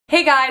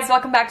Hey guys,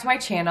 welcome back to my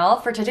channel.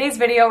 For today's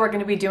video, we're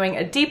going to be doing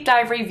a deep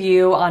dive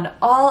review on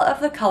all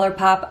of the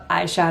Colourpop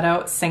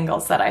eyeshadow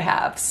singles that I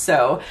have.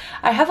 So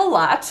I have a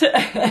lot.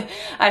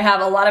 I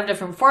have a lot of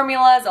different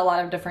formulas, a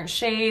lot of different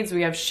shades.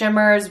 We have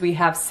shimmers, we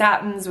have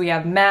satins, we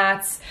have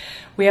mattes.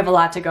 We have a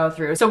lot to go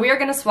through. So we are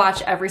going to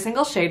swatch every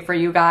single shade for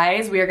you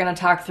guys. We are going to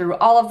talk through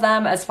all of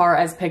them as far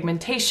as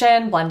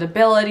pigmentation,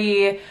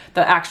 blendability,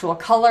 the actual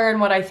color and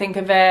what I think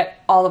of it,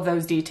 all of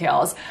those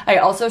details. I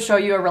also show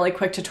you a really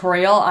quick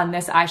tutorial on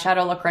this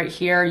eyeshadow look right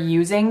here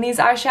using these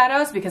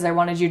eyeshadows because I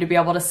wanted you to be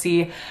able to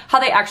see how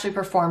they actually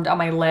performed on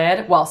my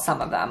lid. Well,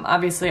 some of them.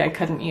 Obviously, I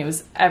couldn't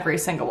use every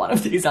single one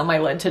of these on my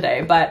lid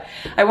today, but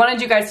I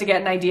wanted you guys to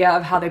get an idea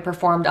of how they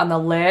performed on the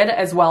lid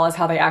as well as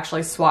how they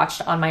actually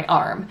swatched on my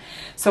arm.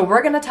 So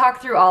we're going to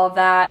talk through all of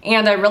that,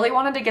 and I really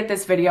wanted to get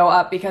this video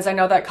up because I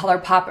know that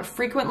Colourpop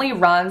frequently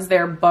runs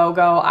their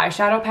BOGO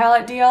eyeshadow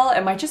palette deal.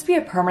 It might just be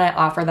a permanent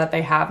offer that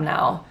they have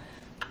now,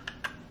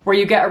 where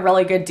you get a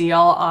really good deal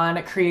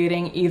on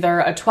creating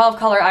either a 12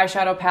 color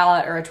eyeshadow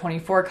palette or a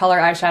 24 color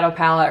eyeshadow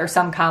palette or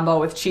some combo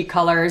with cheat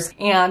colors.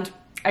 And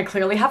I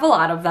clearly have a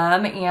lot of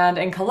them, and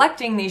in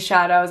collecting these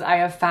shadows, I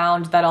have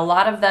found that a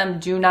lot of them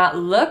do not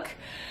look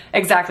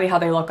exactly how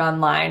they look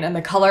online, and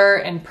the color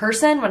in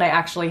person when I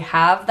actually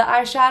have the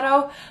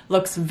eyeshadow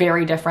looks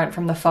very different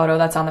from the photo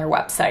that's on their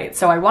website.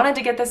 So I wanted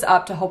to get this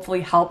up to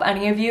hopefully help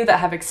any of you that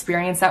have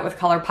experienced that with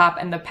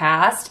Colourpop in the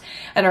past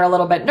and are a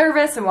little bit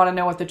nervous and want to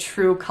know what the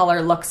true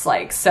color looks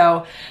like.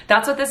 So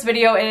that's what this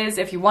video is.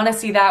 If you want to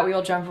see that, we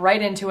will jump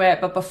right into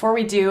it. But before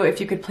we do, if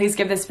you could please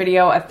give this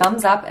video a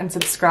thumbs up and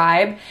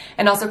subscribe,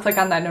 and also click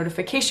on that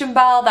notification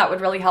bell. That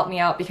would really help me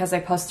out because I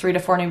post 3 to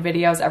 4 new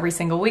videos every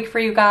single week for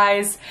you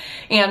guys.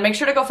 And make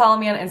sure to go follow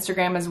me on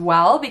Instagram as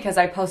well because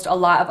I post a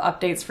lot of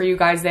updates for you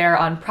guys there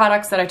on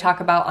products that I talk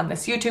about on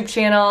this YouTube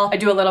channel. I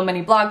do a little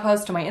mini blog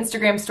post to my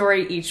Instagram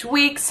story each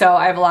week, so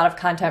I have a lot of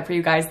content for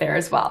you guys there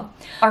as well.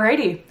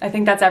 Alrighty, I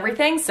think that's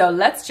everything, so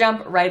let's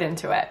jump right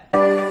into it.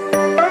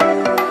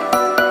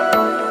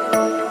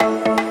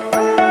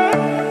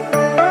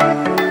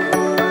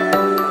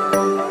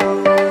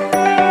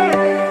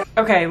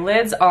 Okay,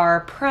 lids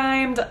are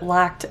primed,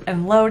 locked,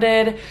 and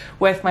loaded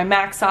with my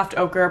MAC Soft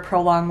Ochre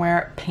Pro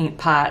Longwear Paint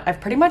Pot. I've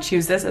pretty much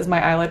used this as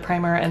my eyelid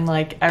primer in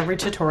like every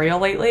tutorial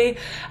lately.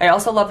 I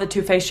also love the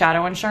Too Faced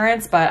Shadow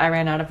Insurance, but I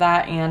ran out of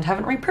that and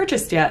haven't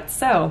repurchased yet.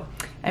 So,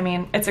 I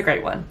mean, it's a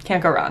great one.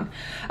 Can't go wrong.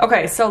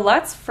 Okay, so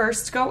let's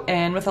first go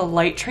in with a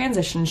light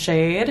transition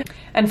shade.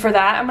 And for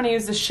that, I'm gonna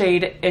use the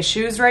shade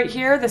Issues right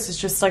here. This is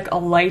just like a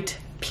light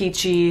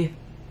peachy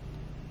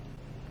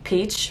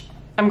peach.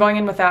 I'm going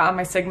in with that on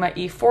my Sigma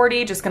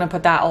E40, just gonna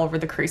put that all over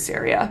the crease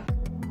area.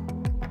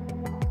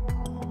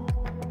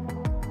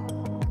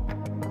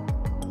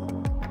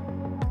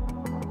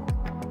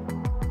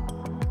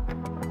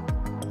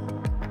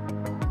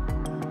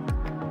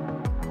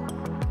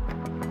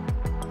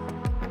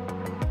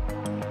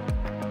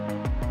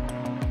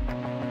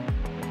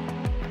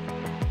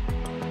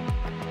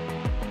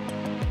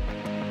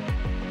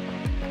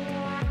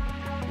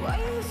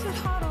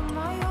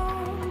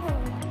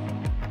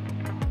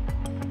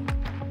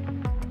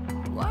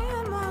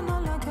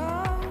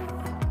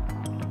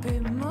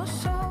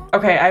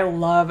 Okay, I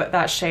love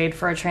that shade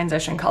for a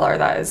transition color.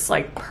 That is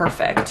like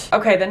perfect.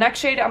 Okay, the next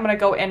shade I'm gonna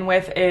go in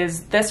with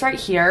is this right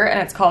here, and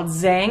it's called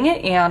Zing,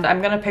 and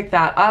I'm gonna pick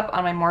that up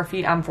on my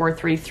Morphe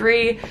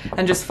M433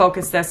 and just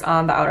focus this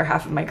on the outer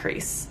half of my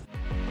crease.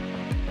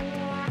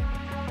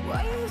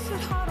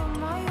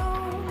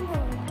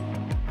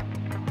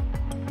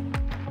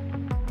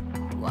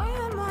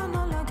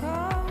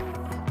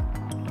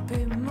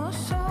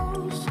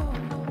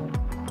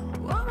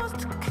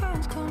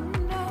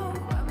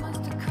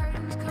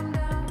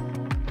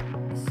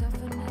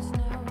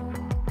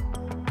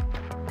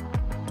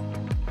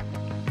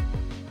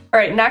 All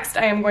right, next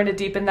I am going to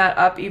deepen that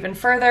up even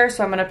further.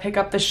 So I'm gonna pick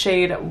up the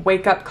shade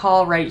Wake Up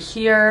Call right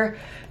here.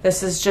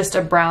 This is just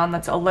a brown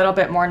that's a little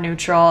bit more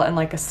neutral and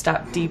like a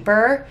step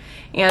deeper.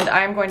 And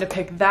I'm going to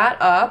pick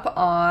that up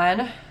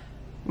on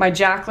my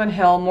Jaclyn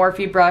Hill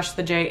Morphe brush,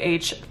 the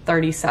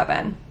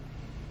JH37.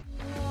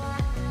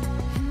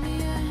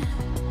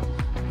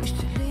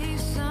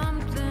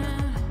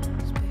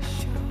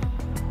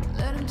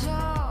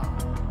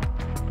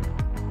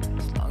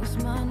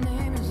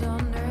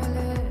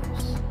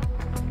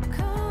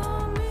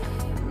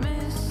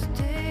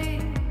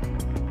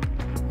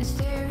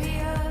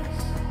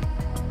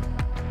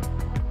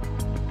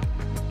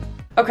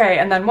 Okay,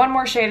 and then one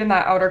more shade in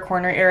that outer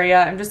corner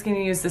area. I'm just going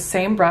to use the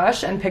same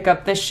brush and pick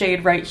up this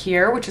shade right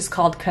here, which is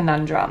called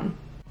Conundrum.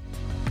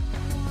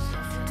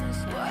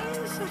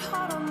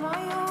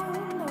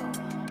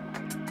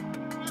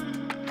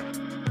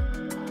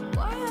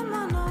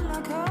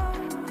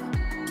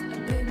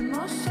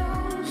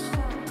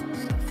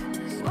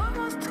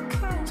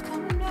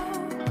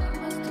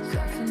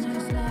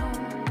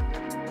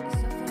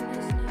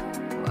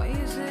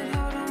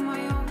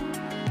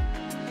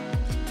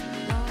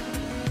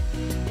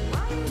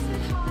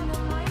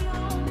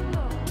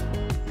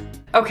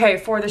 Okay,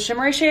 for the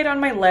shimmery shade on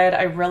my lid,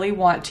 I really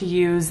want to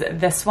use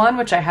this one,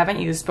 which I haven't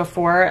used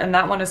before, and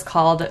that one is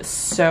called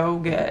Soo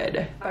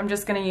Good. I'm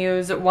just gonna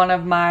use one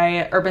of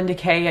my Urban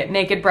Decay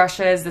Naked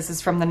brushes. This is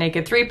from the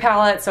Naked 3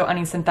 palette, so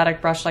any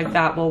synthetic brush like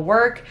that will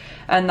work.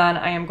 And then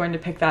I am going to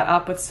pick that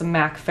up with some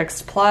MAC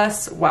Fix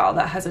Plus. Wow,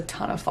 that has a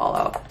ton of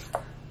fallout.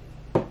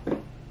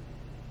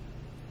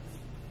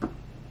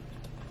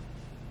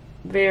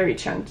 Very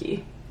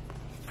chunky.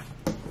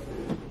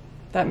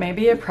 That may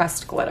be a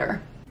pressed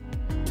glitter.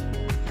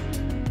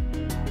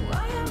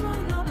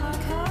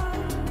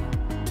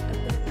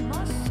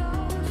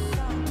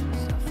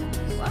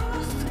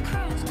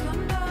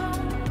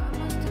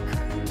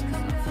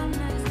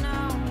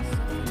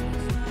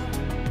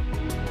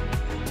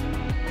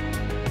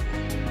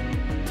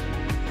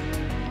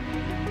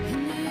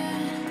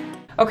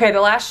 Okay,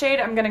 the last shade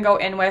I'm gonna go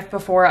in with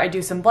before I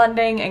do some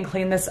blending and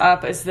clean this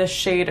up is this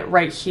shade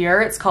right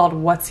here. It's called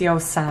What's Yo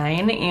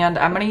Sign, and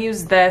I'm gonna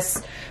use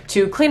this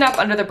to clean up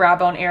under the brow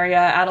bone area,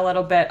 add a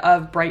little bit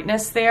of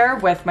brightness there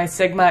with my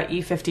Sigma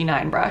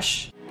E59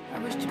 brush. I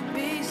wish to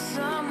be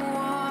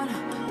someone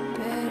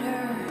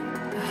better.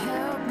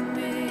 Help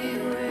me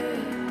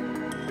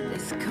with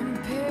this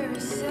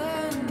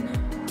comparison.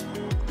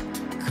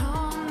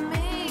 Call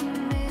me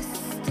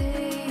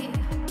misty,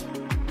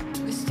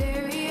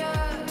 mysterious.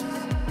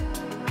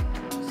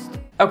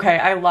 Okay,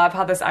 I love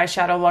how this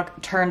eyeshadow look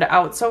turned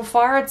out so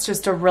far. It's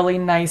just a really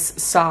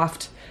nice,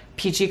 soft,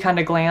 peachy kind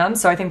of glam,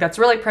 so I think that's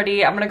really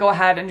pretty. I'm gonna go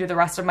ahead and do the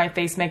rest of my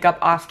face makeup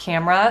off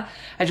camera.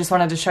 I just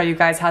wanted to show you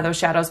guys how those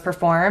shadows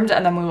performed,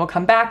 and then we will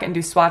come back and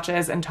do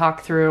swatches and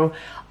talk through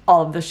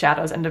all of the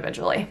shadows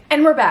individually.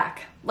 And we're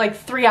back. Like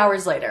 3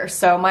 hours later.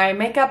 So my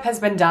makeup has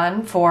been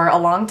done for a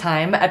long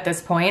time at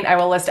this point. I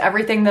will list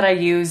everything that I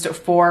used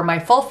for my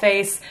full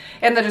face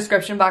in the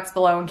description box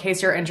below in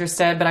case you're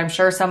interested, but I'm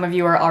sure some of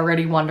you are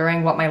already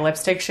wondering what my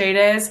lipstick shade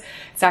is.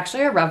 It's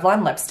actually a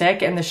Revlon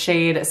lipstick in the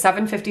shade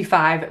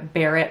 755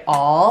 Bare It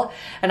All.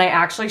 And I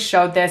actually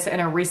showed this in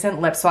a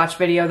recent lip swatch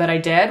video that I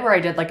did where I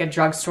did like a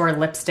drugstore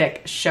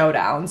lipstick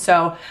showdown.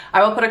 So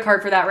I will put a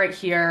card for that right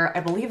here. I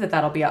believe that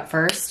that'll be up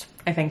first.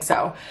 I think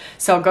so.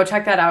 So go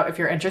check that out if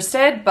you're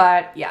interested.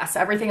 But yes,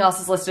 everything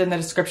else is listed in the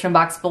description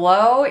box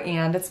below,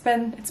 and it's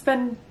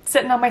been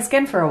sitting on my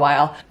skin for a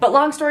while. But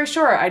long story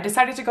short, I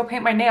decided to go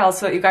paint my nails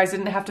so that you guys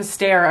didn't have to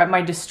stare at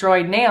my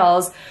destroyed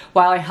nails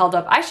while I held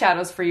up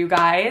eyeshadows for you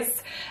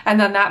guys. And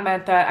then that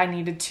meant that I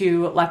needed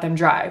to let them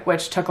dry,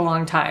 which took a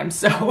long time.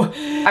 So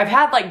I've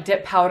had like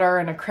dip powder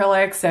and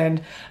acrylics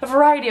and a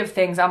variety of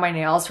things on my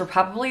nails for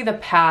probably the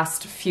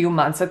past few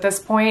months at this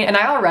point. And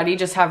I already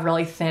just have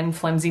really thin,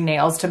 flimsy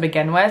nails to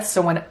begin with.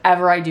 So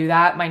whenever I do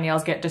that, my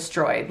nails get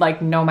destroyed,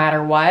 like no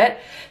matter what.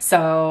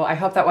 So I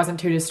hope that wasn't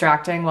too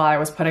distracting while I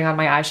was putting on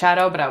my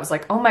eyeshadow, but I was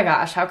like, oh my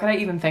gosh, how could I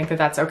even think that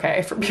that's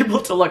okay for people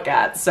to look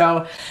at?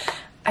 So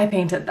I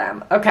painted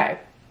them. Okay.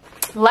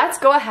 Let's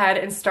go ahead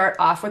and start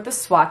off with the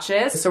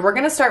swatches. So we're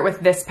gonna start with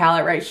this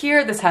palette right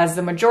here. This has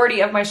the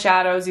majority of my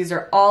shadows. These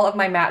are all of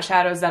my matte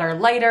shadows that are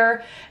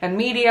lighter and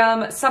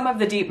medium, some of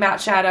the deep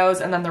matte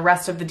shadows, and then the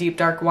rest of the deep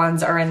dark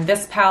ones are in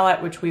this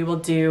palette, which we will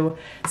do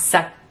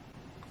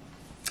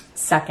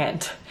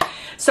second.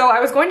 So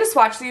I was going to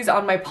swatch these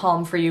on my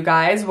palm for you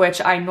guys,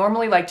 which I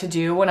normally like to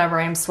do whenever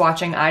I'm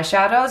swatching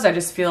eyeshadows. I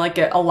just feel like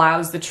it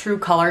allows the true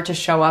color to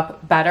show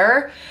up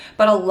better.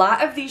 But a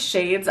lot of these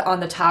shades on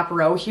the top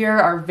row here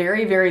are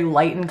very, very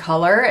light in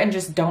color and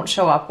just don't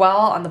show up well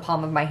on the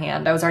palm of my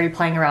hand. I was already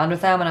playing around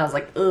with them and I was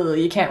like, ugh,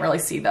 you can't really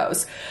see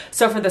those.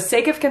 So for the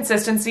sake of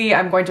consistency,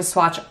 I'm going to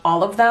swatch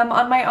all of them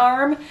on my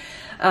arm.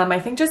 I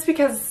think just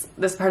because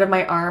this part of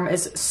my arm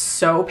is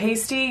so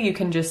pasty, you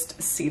can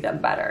just see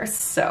them better.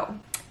 So,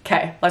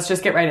 okay, let's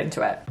just get right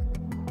into it.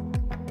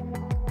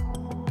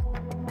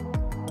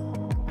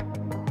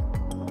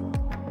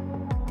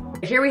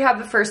 Here we have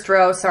the first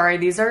row. Sorry,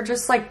 these are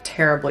just like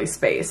terribly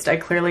spaced. I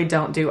clearly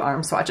don't do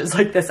arm swatches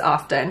like this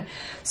often.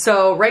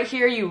 So right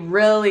here, you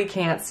really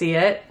can't see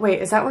it.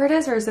 Wait, is that where it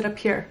is or is it up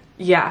here?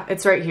 Yeah,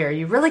 it's right here.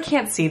 You really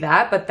can't see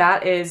that, but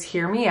that is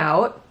Hear Me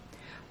Out,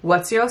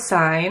 What's Yo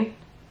Sign,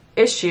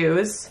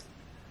 Issues,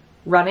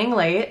 Running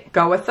Late,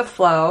 Go With The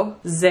Flow,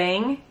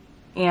 Zing,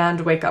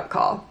 and Wake Up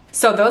Call.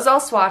 So those all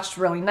swatched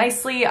really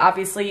nicely.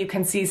 Obviously you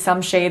can see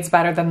some shades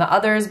better than the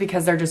others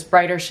because they're just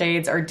brighter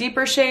shades or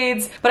deeper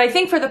shades. But I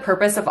think for the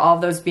purpose of all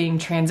of those being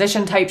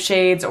transition type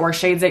shades or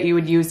shades that you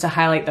would use to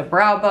highlight the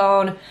brow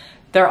bone,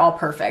 they're all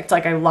perfect.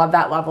 Like I love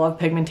that level of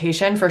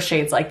pigmentation for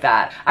shades like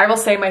that. I will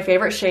say my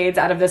favorite shades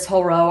out of this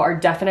whole row are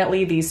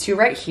definitely these two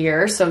right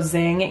here. So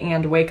Zing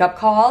and Wake Up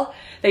Call.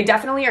 They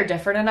definitely are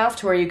different enough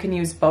to where you can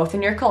use both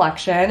in your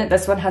collection.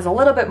 This one has a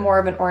little bit more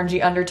of an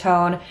orangey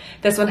undertone.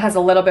 This one has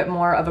a little bit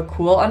more of a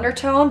cool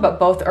undertone, but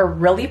both are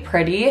really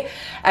pretty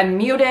and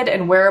muted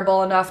and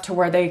wearable enough to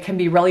where they can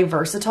be really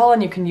versatile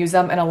and you can use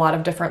them in a lot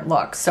of different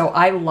looks. So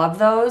I love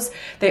those.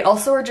 They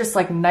also are just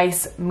like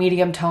nice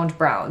medium toned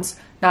browns.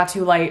 Not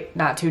too light,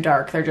 not too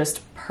dark. They're just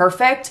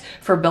perfect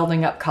for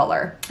building up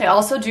color. I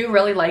also do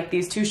really like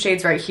these two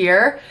shades right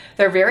here.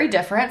 They're very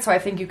different, so I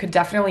think you could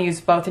definitely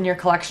use both in your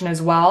collection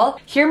as well.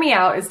 Hear Me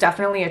Out is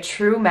definitely a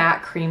true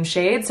matte cream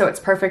shade, so it's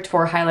perfect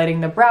for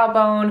highlighting the brow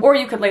bone, or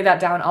you could lay that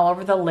down all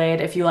over the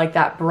lid if you like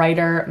that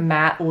brighter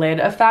matte lid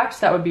effect.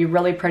 That would be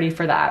really pretty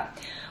for that.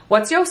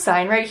 What's Yo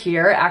Sign right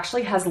here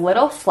actually has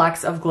little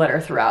flecks of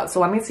glitter throughout, so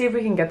let me see if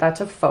we can get that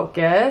to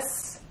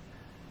focus.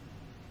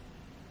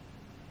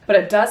 But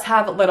it does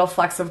have little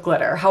flecks of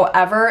glitter.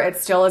 However, it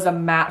still is a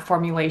matte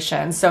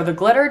formulation. So the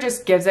glitter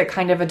just gives it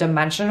kind of a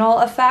dimensional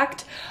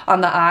effect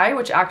on the eye,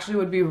 which actually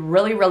would be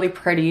really, really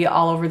pretty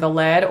all over the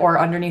lid or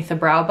underneath the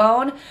brow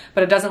bone.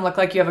 But it doesn't look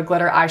like you have a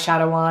glitter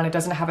eyeshadow on. It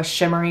doesn't have a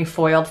shimmery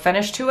foiled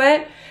finish to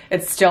it.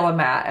 It's still a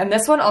matte. And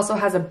this one also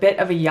has a bit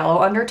of a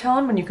yellow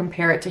undertone when you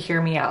compare it to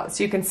Hear Me Out.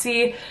 So you can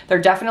see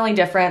they're definitely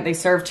different. They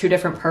serve two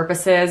different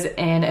purposes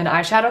in an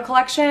eyeshadow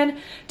collection.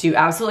 Do you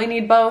absolutely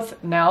need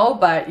both? No,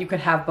 but you could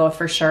have both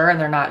for sure,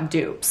 and they're not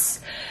dupes.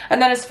 And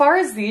then as far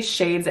as these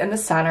shades in the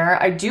center,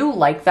 I do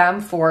like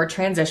them for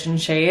transition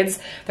shades.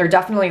 They're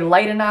definitely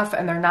light enough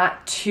and they're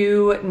not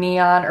too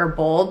neon or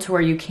bold to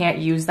where you can't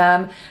use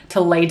them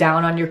to lay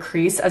down on your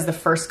crease as the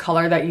first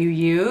color that you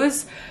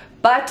use.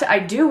 But I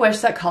do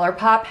wish that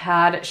Colourpop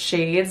had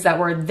shades that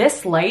were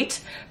this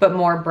light, but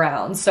more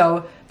brown.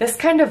 So this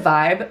kind of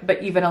vibe,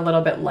 but even a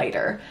little bit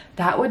lighter.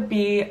 That would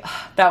be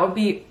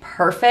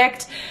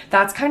perfect.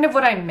 That's kind of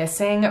what I'm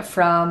missing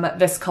from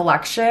this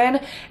collection,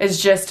 is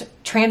just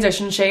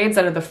transition shades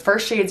that are the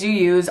first shades you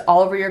use all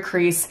over your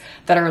crease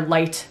that are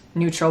light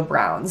neutral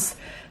browns.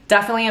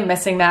 Definitely am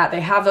missing that.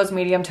 They have those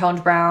medium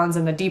toned browns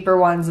and the deeper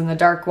ones and the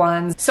dark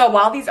ones. So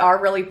while these are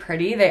really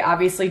pretty, they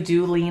obviously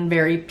do lean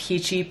very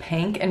peachy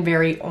pink and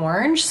very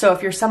orange. So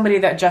if you're somebody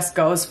that just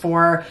goes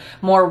for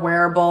more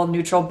wearable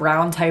neutral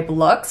brown type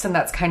looks and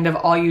that's kind of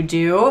all you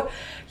do,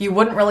 you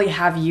wouldn't really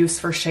have use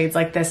for shades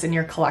like this in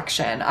your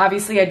collection.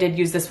 Obviously I did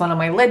use this one on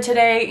my lid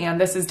today,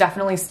 and this is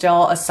definitely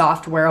still a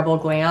soft wearable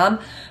glam,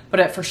 but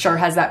it for sure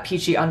has that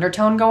peachy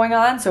undertone going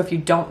on. So if you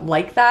don't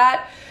like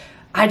that,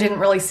 I didn't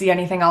really see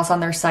anything else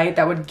on their site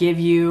that would give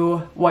you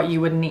what you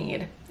would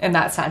need in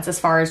that sense, as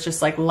far as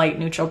just like light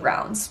neutral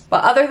browns.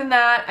 But other than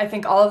that, I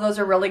think all of those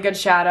are really good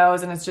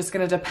shadows, and it's just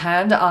gonna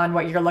depend on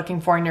what you're looking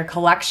for in your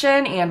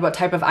collection and what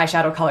type of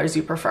eyeshadow colors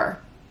you prefer.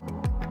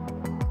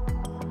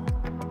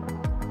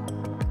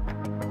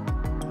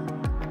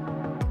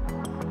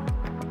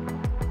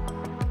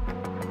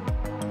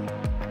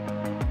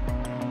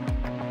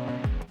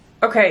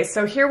 Okay,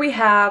 so here we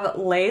have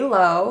Lay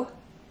Low,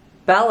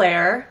 Bel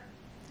Air,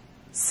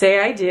 Say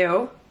I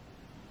Do,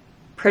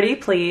 Pretty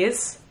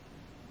Please,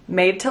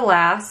 Made to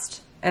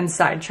Last, and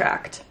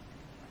Sidetracked.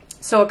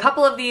 So a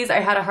couple of these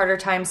I had a harder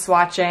time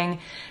swatching.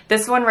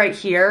 This one right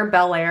here,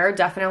 Bel Air,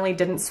 definitely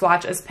didn't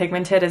swatch as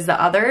pigmented as the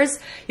others.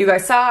 You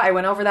guys saw I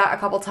went over that a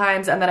couple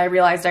times, and then I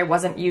realized I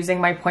wasn't using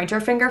my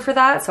pointer finger for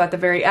that. So at the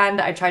very end,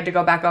 I tried to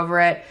go back over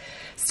it.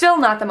 Still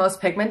not the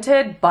most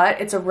pigmented, but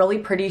it's a really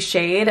pretty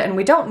shade, and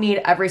we don't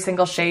need every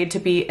single shade to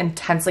be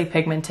intensely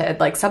pigmented.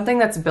 Like something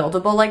that's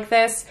buildable like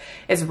this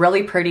is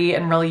really pretty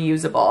and really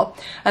usable.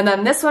 And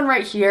then this one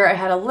right here, I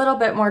had a little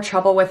bit more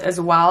trouble with as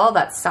well.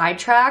 That's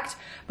Sidetracked,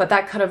 but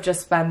that could have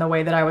just been the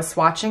way that I was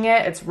swatching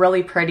it. It's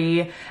really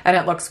pretty and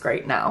it looks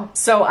great now.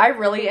 So I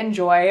really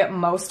enjoy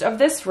most of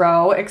this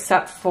row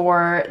except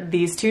for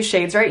these two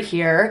shades right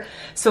here.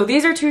 So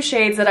these are two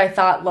shades that I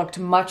thought looked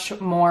much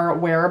more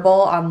wearable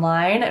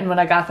online, and when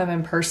I got them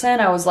in person,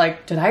 I was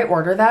like, did I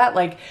order that?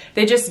 Like,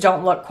 they just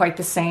don't look quite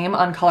the same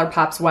on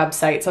Colourpop's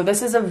website. So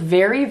this is a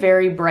very,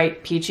 very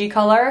bright peachy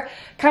color,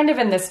 kind of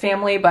in this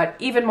family, but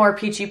even more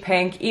peachy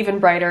pink, even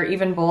brighter,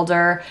 even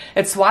bolder.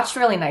 It's swatched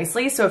really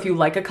nicely, so if you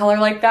like a color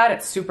like that,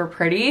 it's super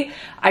pretty.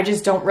 I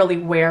just don't really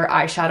wear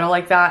eyeshadow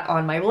like that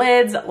on my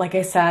lids. Like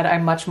I said,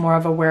 I'm much more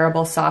of a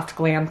wearable, soft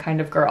glam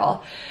kind of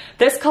girl.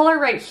 This color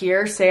right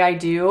here, Say I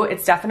Do,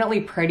 it's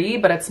definitely pretty,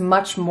 but it's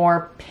much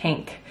more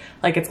pink.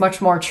 Like, it's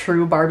much more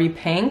true Barbie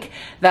pink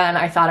than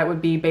I thought it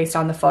would be based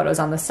on the photos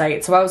on the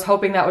site. So I was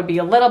hoping that would be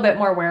a little bit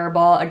more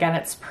wearable. Again,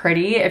 it's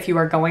pretty if you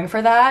are going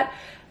for that,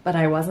 but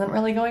I wasn't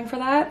really going for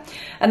that.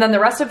 And then the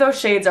rest of those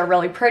shades are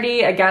really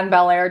pretty. Again,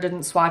 Bel Air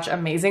didn't swatch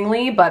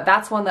amazingly, but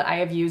that's one that I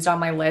have used on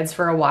my lids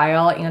for a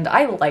while, and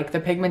I like the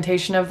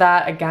pigmentation of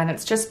that. Again,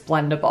 it's just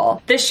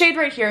blendable. This shade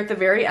right here at the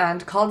very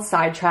end, called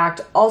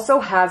Sidetracked,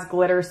 also has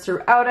glitters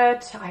throughout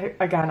it.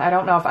 Again, I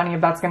don't know if any of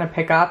that's gonna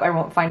pick up. I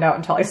won't find out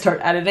until I start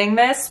editing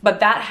this,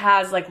 but that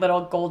has like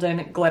little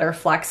golden glitter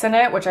flecks in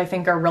it, which I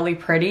think are really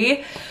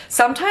pretty.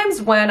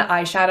 Sometimes when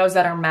eyeshadows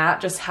that are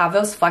matte just have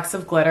those flecks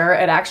of glitter,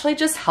 it actually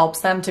just helps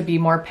them to be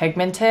more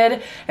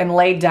pigmented and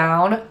lay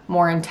down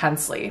more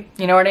intensely.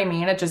 You know what I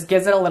mean? It just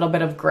gives it a little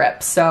bit of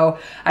grip. So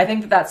I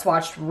think that that's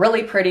swatched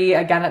really pretty.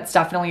 Again, it's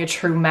definitely a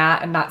true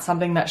matte and not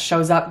something that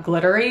shows up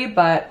glittery,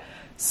 but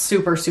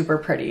super, super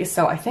pretty.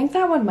 So I think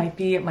that one might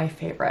be my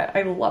favorite.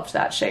 I loved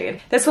that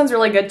shade. This one's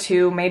really good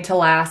too, Made to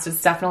Last.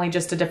 It's definitely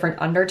just a different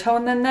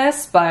undertone than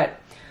this, but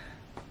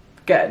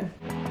good.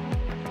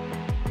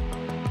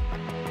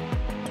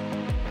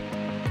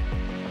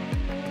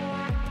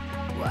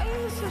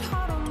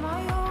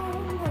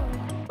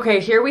 Okay,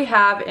 here we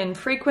have In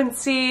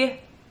Frequency,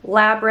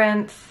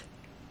 Labyrinth,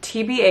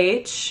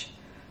 TBH,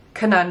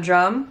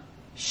 Conundrum,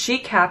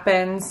 Chic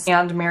Happens,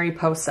 and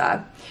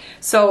Mariposa.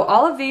 So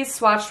all of these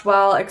swatched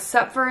well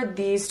except for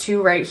these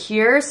two right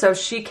here. So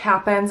Chic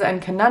Happens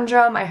and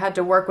Conundrum I had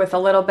to work with a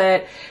little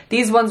bit.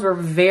 These ones were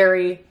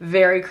very,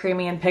 very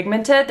creamy and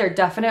pigmented. There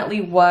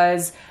definitely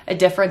was a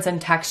difference in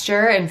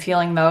texture and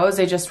feeling those.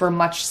 They just were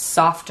much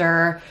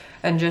softer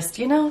and just,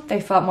 you know, they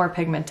felt more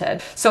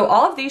pigmented. So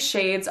all of these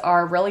shades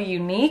are really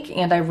unique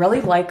and I really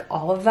like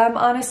all of them,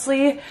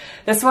 honestly.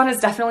 This one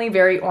is definitely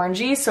very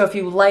orangey, so if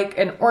you like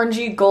an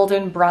orangey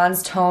golden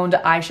bronze toned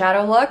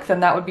eyeshadow look, then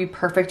that would be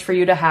perfect for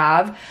you to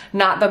have.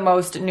 Not the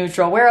most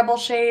neutral wearable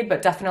shade,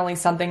 but definitely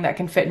something that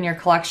can fit in your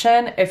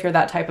collection if you're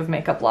that type of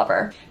makeup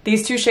lover.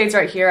 These two shades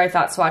right here I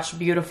thought swatched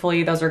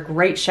beautifully. Those are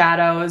great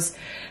shadows.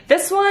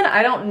 This one,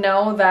 I don't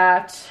know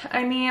that,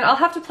 I mean, I'll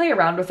have to play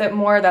around with it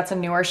more. That's a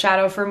newer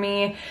shadow for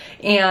me.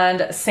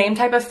 And same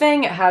type of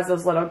thing, it has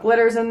those little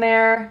glitters in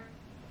there.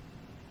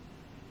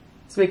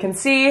 So we can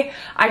see,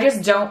 I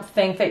just don't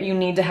think that you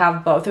need to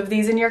have both of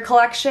these in your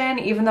collection,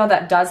 even though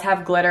that does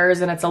have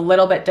glitters and it's a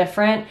little bit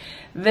different.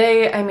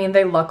 I mean,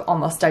 they look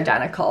almost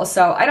identical.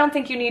 So I don't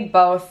think you need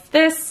both.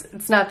 This,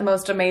 it's not the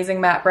most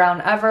amazing matte brown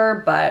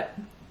ever, but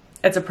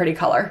it's a pretty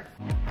color.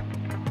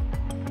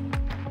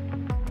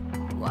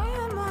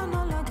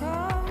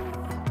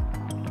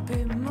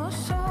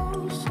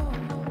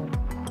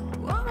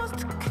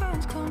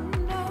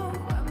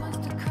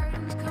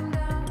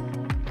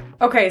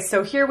 Okay,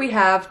 so here we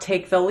have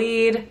Take the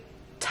Lead,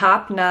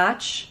 Top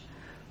Notch,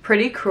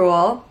 Pretty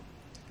Cruel,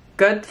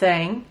 Good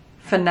Thing,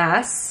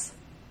 Finesse,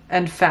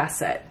 and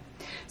Facet.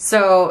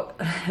 So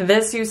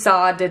this you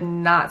saw did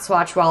not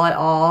swatch well at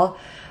all.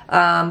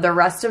 The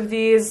rest of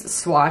these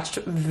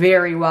swatched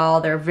very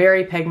well. They're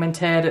very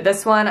pigmented.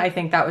 This one, I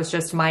think that was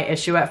just my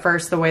issue at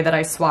first, the way that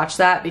I swatched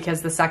that,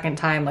 because the second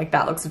time, like,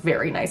 that looks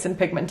very nice and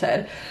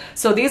pigmented.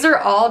 So these are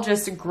all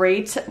just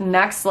great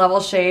next level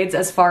shades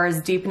as far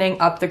as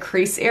deepening up the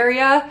crease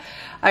area.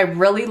 I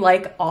really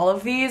like all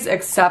of these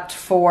except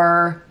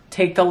for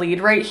Take the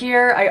Lead right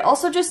here. I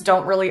also just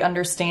don't really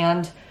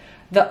understand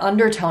the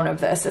undertone of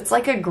this. It's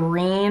like a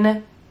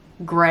green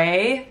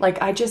gray. Like,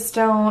 I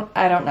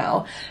don't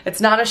know.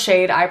 It's not a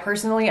shade I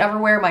personally ever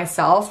wear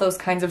myself. Those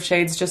kinds of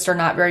shades just are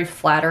not very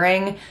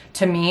flattering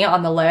to me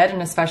on the lid,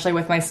 and especially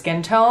with my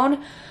skin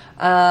tone.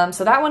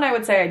 So that one I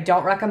would say I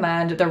don't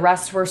recommend. The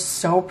rest were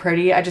so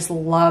pretty. I just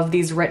love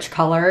these rich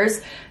colors.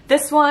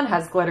 This one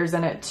has glitters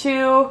in it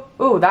too.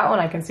 Ooh, that one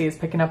I can see is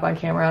picking up on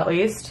camera at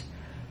least.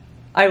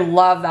 I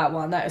love that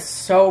one. That is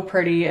so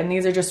pretty. And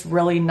these are just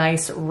really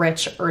nice,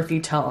 rich, earthy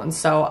tones.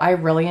 So I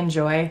really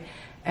enjoy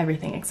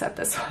everything except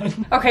this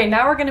one. Okay,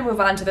 now we're gonna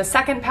move on to the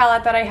second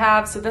palette that I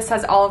have. So this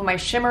has all of my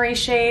shimmery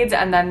shades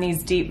and then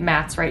these deep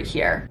mattes right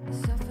here.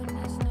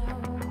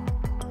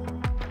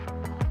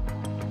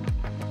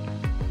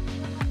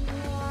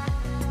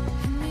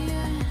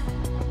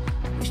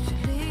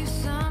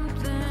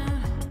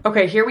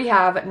 Okay, here we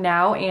have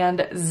Now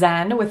and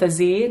Zen with a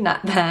Z,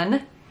 not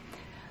Then.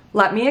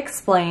 Let Me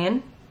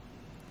Explain,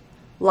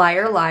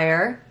 Liar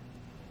Liar,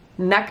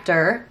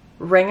 Nectar,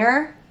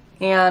 Ringer,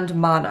 and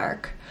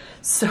Monarch.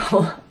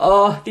 So,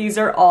 oh, these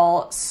are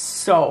all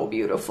so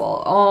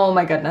beautiful. Oh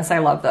my goodness, I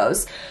love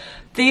those.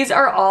 These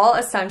are all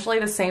essentially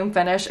the same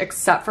finish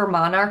except for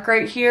Monarch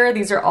right here.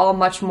 These are all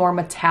much more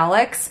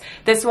metallics.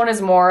 This one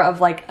is more of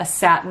like a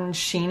satin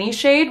sheeny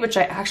shade, which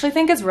I actually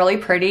think is really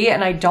pretty,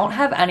 and I don't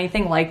have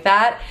anything like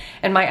that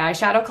in my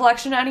eyeshadow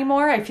collection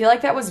anymore. I feel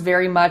like that was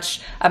very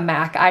much a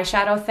MAC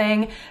eyeshadow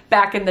thing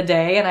back in the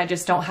day, and I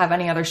just don't have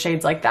any other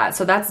shades like that.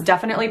 So that's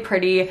definitely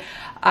pretty.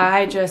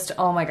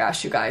 Oh my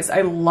gosh, you guys,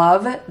 I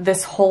love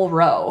this whole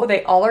row.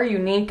 They all are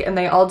unique and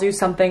they all do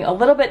something a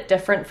little bit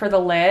different for the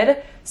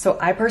lid. So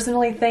I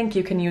personally think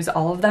you can use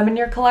all of them in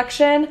your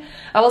collection.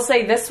 I will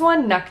say this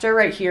one, Nectar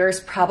right here, is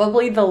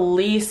probably the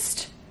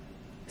least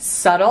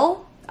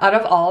subtle out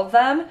of all of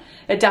them.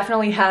 It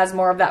definitely has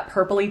more of that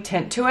purpley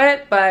tint to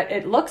it, but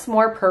it looks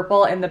more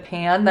purple in the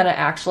pan than it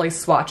actually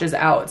swatches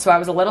out. So I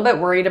was a little bit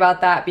worried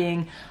about that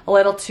being a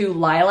little too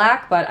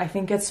lilac, but I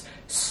think it's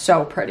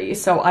so pretty.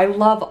 So I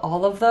love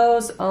all of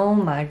those. Oh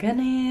my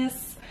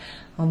goodness.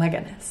 Oh my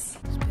goodness.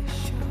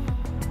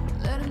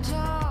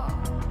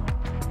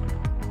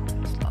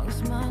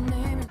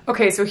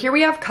 Okay, so here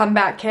we have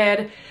Comeback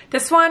Kid.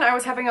 This one I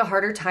was having a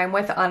harder time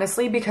with,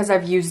 honestly, because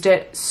I've used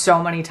it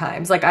so many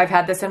times. Like, I've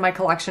had this in my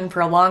collection for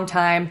a long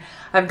time.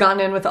 I've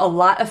gone in with a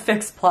lot of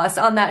Fix Plus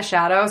on that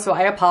shadow, so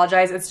I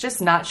apologize. It's just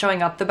not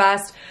showing up the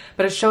best,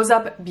 but it shows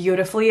up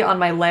beautifully on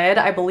my lid.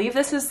 I believe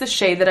this is the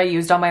shade that I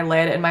used on my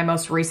lid in my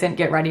most recent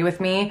Get Ready With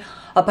Me.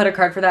 I'll put a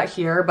card for that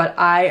here, but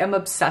I am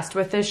obsessed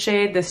with this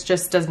shade. This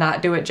just does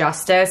not do it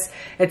justice.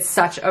 It's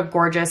such a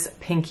gorgeous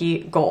pinky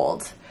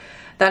gold.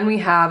 Then we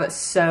have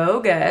So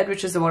Good,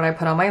 which is the one I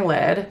put on my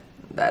lid.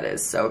 That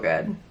is so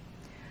good.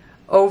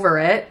 Over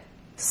It,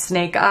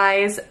 Snake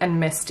Eyes, and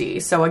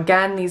Misty. So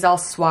again, these all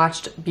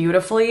swatched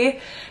beautifully.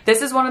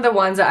 This is one of the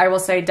ones that I will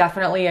say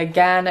definitely,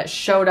 again,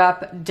 showed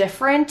up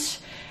different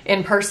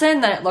in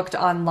person than it looked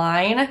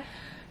online.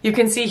 You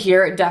can see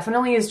here, it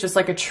definitely is just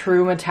like a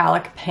true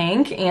metallic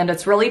pink, and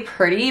it's really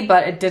pretty,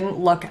 but it didn't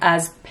look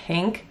as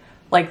pink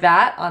like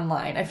that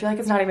online. I feel like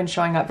it's not even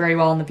showing up very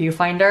well in the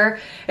viewfinder.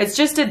 It's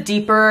just a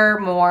deeper,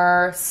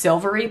 more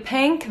silvery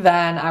pink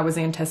than I was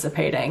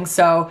anticipating.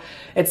 So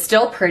it's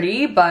still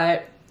pretty,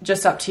 but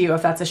just up to you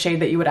if that's a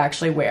shade that you would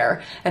actually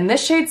wear. And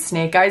this shade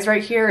Snake Eyes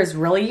right here is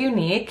really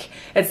unique.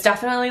 It's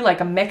definitely like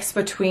a mix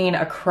between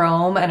a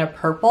chrome and a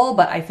purple,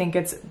 but I think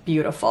it's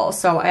beautiful.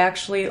 So I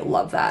actually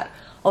love that.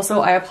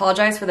 Also, I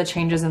apologize for the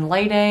changes in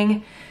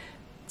lighting.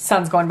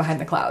 Sun's going behind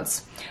the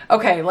clouds.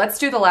 Okay, let's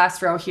do the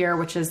last row here,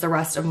 which is the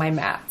rest of my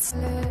mattes.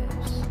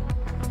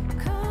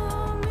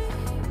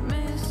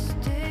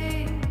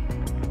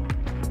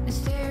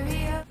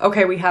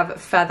 Okay, we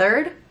have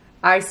Feathered,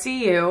 I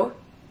See You,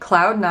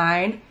 Cloud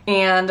 9,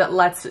 and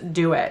Let's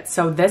Do It.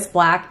 So this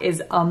black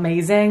is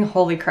amazing,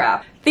 holy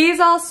crap.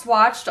 These all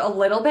swatched a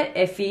little bit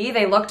iffy.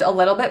 They looked a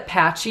little bit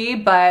patchy,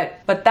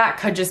 but that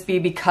could just be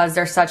because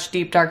they're such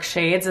deep dark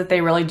shades that they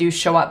really do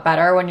show up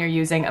better when you're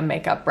using a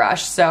makeup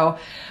brush. So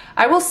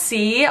I will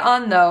see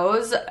on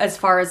those as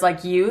far as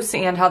like use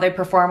and how they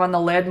perform on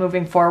the lid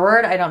moving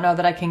forward. I don't know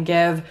that I can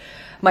give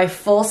my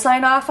full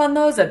sign off on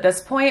those at this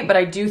point, but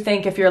I do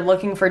think if you're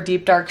looking for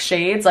deep dark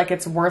shades, like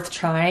it's worth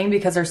trying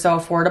because they're so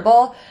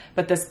affordable,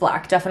 but this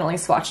black definitely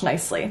swatched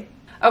nicely.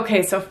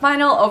 Okay, so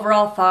final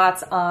overall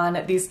thoughts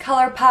on these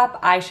Colourpop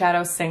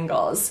eyeshadow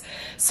singles.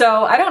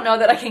 So I don't know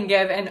that I can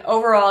give an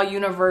overall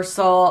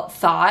universal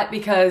thought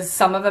because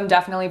some of them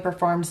definitely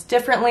performed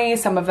differently.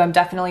 Some of them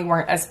definitely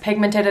weren't as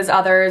pigmented as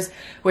others,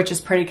 which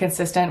is pretty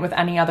consistent with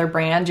any other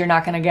brand. You're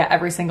not gonna get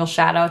every single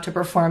shadow to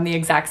perform the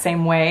exact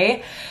same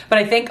way. But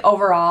I think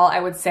overall, I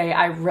would say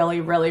I really,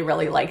 really,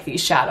 really like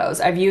these shadows.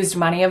 I've used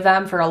many of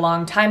them for a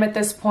long time at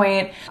this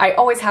point. I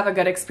always have a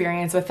good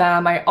experience with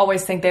them. I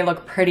always think they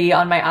look pretty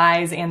on my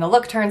eyes and the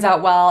look turns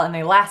out well and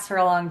they last for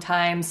a long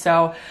time.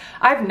 So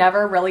I've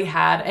never really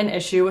had an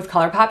issue with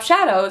Colourpop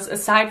shadows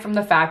aside from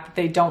the fact that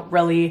they don't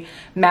really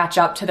match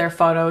up to their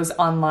photos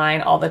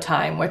online all the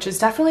time, which is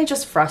definitely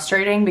just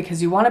frustrating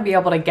because you want to be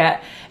able to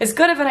get as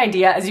good of an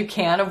idea as you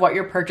can of what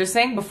you're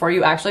purchasing before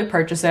you actually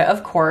purchase it,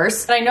 of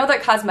course. And I know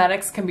that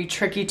cosmetics can be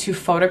tricky to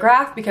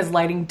photograph because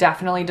lighting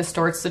definitely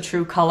distorts the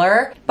true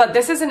color, but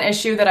this is an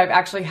issue that I've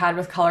actually had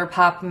with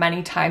Colourpop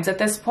many times at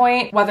this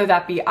point, whether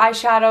that be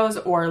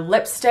eyeshadows or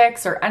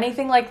lipsticks or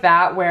anything like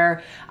that,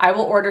 where I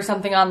will order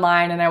something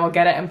online and I will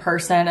get it in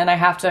person and I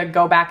have to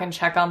go back and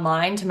check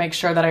online to make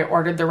sure that I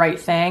ordered the right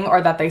thing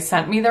or that they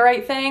sent me the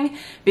right thing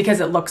because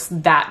it looks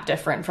that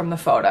different from the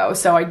photo.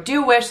 So I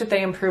do wish that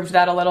they improved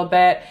that a little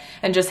bit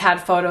and just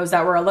had photos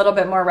that were a little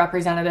bit more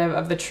representative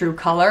of the true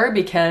color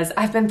because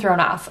I've been thrown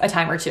off a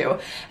time or two.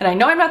 And I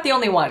know I'm not the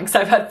only one because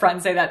I've had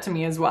friends say that to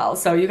me as well.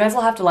 So you guys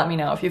will have to let me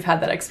know if you've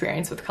had that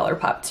experience with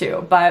Colourpop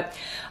too. But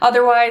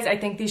otherwise, I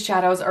think these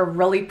shadows are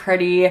really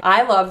pretty.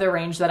 I love the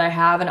range that I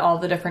have and all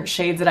the different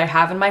shades that I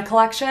have in my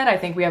collection. I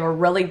think we have a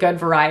really good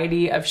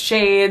variety of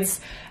shades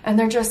and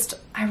they're just,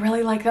 I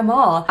really like them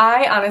all.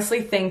 I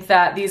honestly think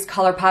that these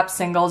Colourpop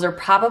singles are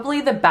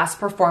probably the best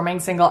performing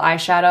single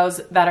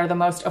eyeshadows that are the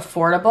most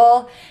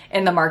affordable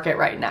in the market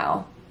right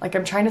now. Like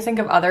I'm trying to think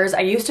of others. I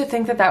used to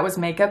think that that was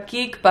Makeup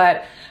Geek,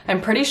 but I'm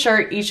pretty sure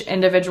each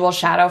individual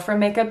shadow from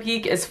Makeup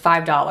Geek is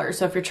 $5.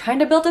 So if you're trying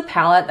to build a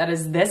palette that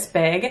is this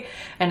big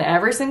and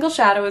every single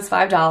shadow is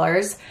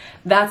 $5,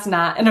 that's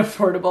not an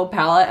affordable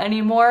palette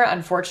anymore,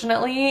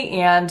 unfortunately.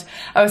 And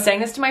I was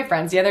saying this to my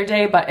friends the other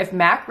day, but if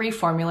MAC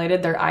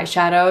reformulated their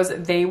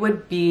eyeshadows, they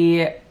would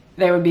be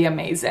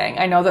amazing.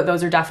 I know that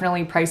those are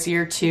definitely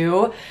pricier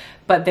too,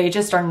 but they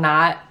just are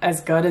not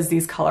as good as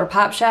these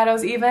Colourpop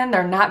shadows even.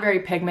 They're not very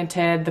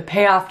pigmented. The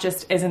payoff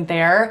just isn't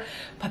there,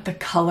 but the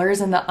colors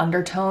and the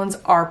undertones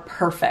are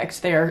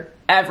perfect. They are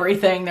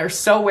everything. They're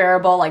so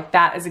wearable. Like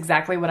that is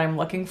exactly what I'm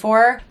looking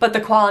for, but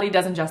the quality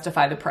doesn't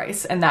justify the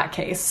price in that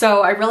case.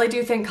 So I really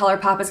do think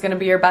Colourpop is going to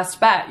be your best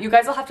bet. You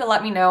guys will have to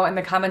let me know in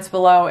the comments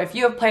below if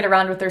you have played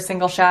around with their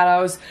single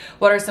shadows.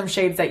 What are some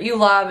shades that you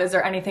love? Is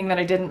there anything that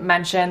I didn't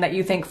mention that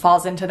you think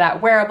falls into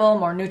that wearable,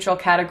 more neutral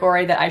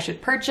category that I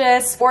should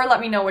purchase? Or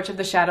let me know which of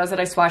the shadows that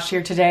I swatched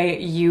here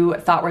today you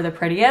thought were the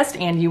prettiest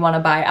and you want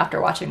to buy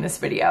after watching this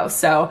video.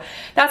 So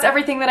that's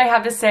everything that I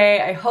have to say.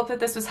 I hope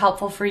that this was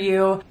helpful for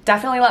you.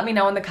 Definitely let me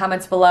know in the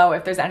comments below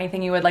if there's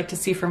anything you would like to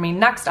see from me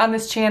next on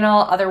this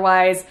channel.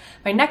 Otherwise,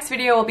 my next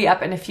video will be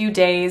up in a few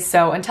days.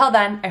 So until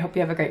then, I hope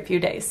you have a great few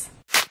days.